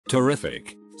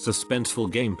Terrific,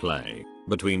 suspenseful gameplay,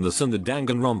 between this and the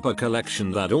Danganronpa collection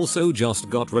that also just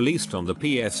got released on the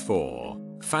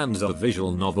PS4. Fans of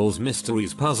visual novels,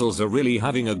 mysteries, puzzles are really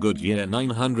having a good year.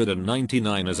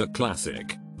 999 as a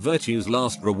classic. Virtue's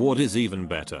Last Reward is even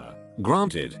better.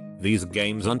 Granted, these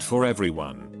games aren't for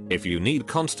everyone. If you need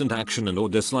constant action and or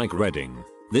dislike reading,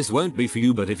 this won't be for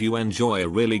you, but if you enjoy a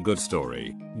really good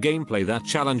story, gameplay that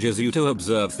challenges you to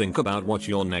observe, think about what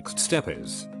your next step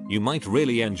is, you might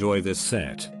really enjoy this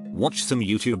set. Watch some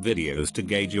YouTube videos to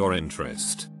gauge your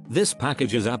interest. This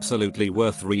package is absolutely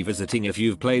worth revisiting if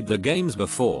you've played the games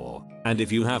before, and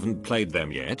if you haven't played them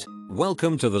yet,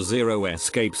 welcome to the Zero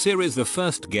Escape series. The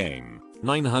first game,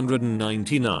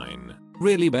 999,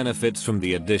 really benefits from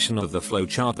the addition of the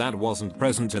flowchart that wasn't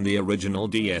present in the original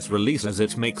DS release, as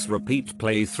it makes repeat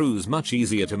playthroughs much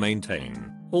easier to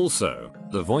maintain. Also,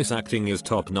 the voice acting is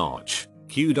top notch.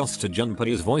 Kudos to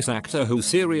Junpei's voice actor, who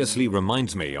seriously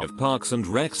reminds me of Parks and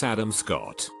Rec's Adam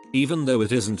Scott, even though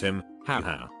it isn't him,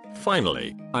 haha.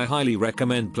 Finally, I highly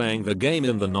recommend playing the game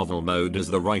in the novel mode, as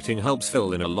the writing helps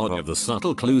fill in a lot of the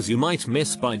subtle clues you might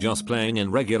miss by just playing in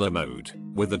regular mode.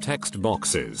 With the text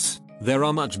boxes, there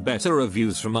are much better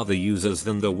reviews from other users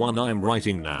than the one I'm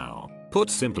writing now. Put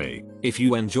simply, if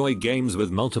you enjoy games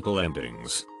with multiple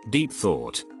endings, deep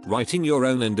thought, writing your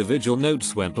own individual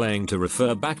notes when playing to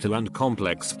refer back to, and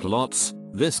complex plots,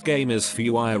 this game is for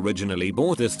you. I originally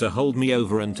bought this to hold me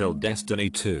over until Destiny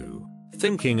 2,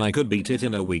 thinking I could beat it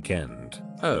in a weekend.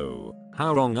 Oh,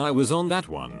 how wrong I was on that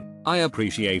one. I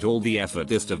appreciate all the effort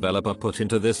this developer put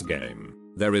into this game.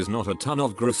 There is not a ton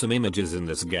of gruesome images in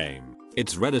this game.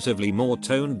 It's relatively more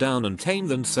toned down and tame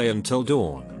than say Until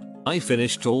Dawn. I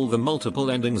finished all the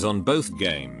multiple endings on both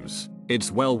games.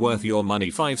 It's well worth your money.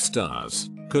 5 stars.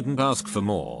 Couldn't ask for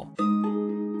more.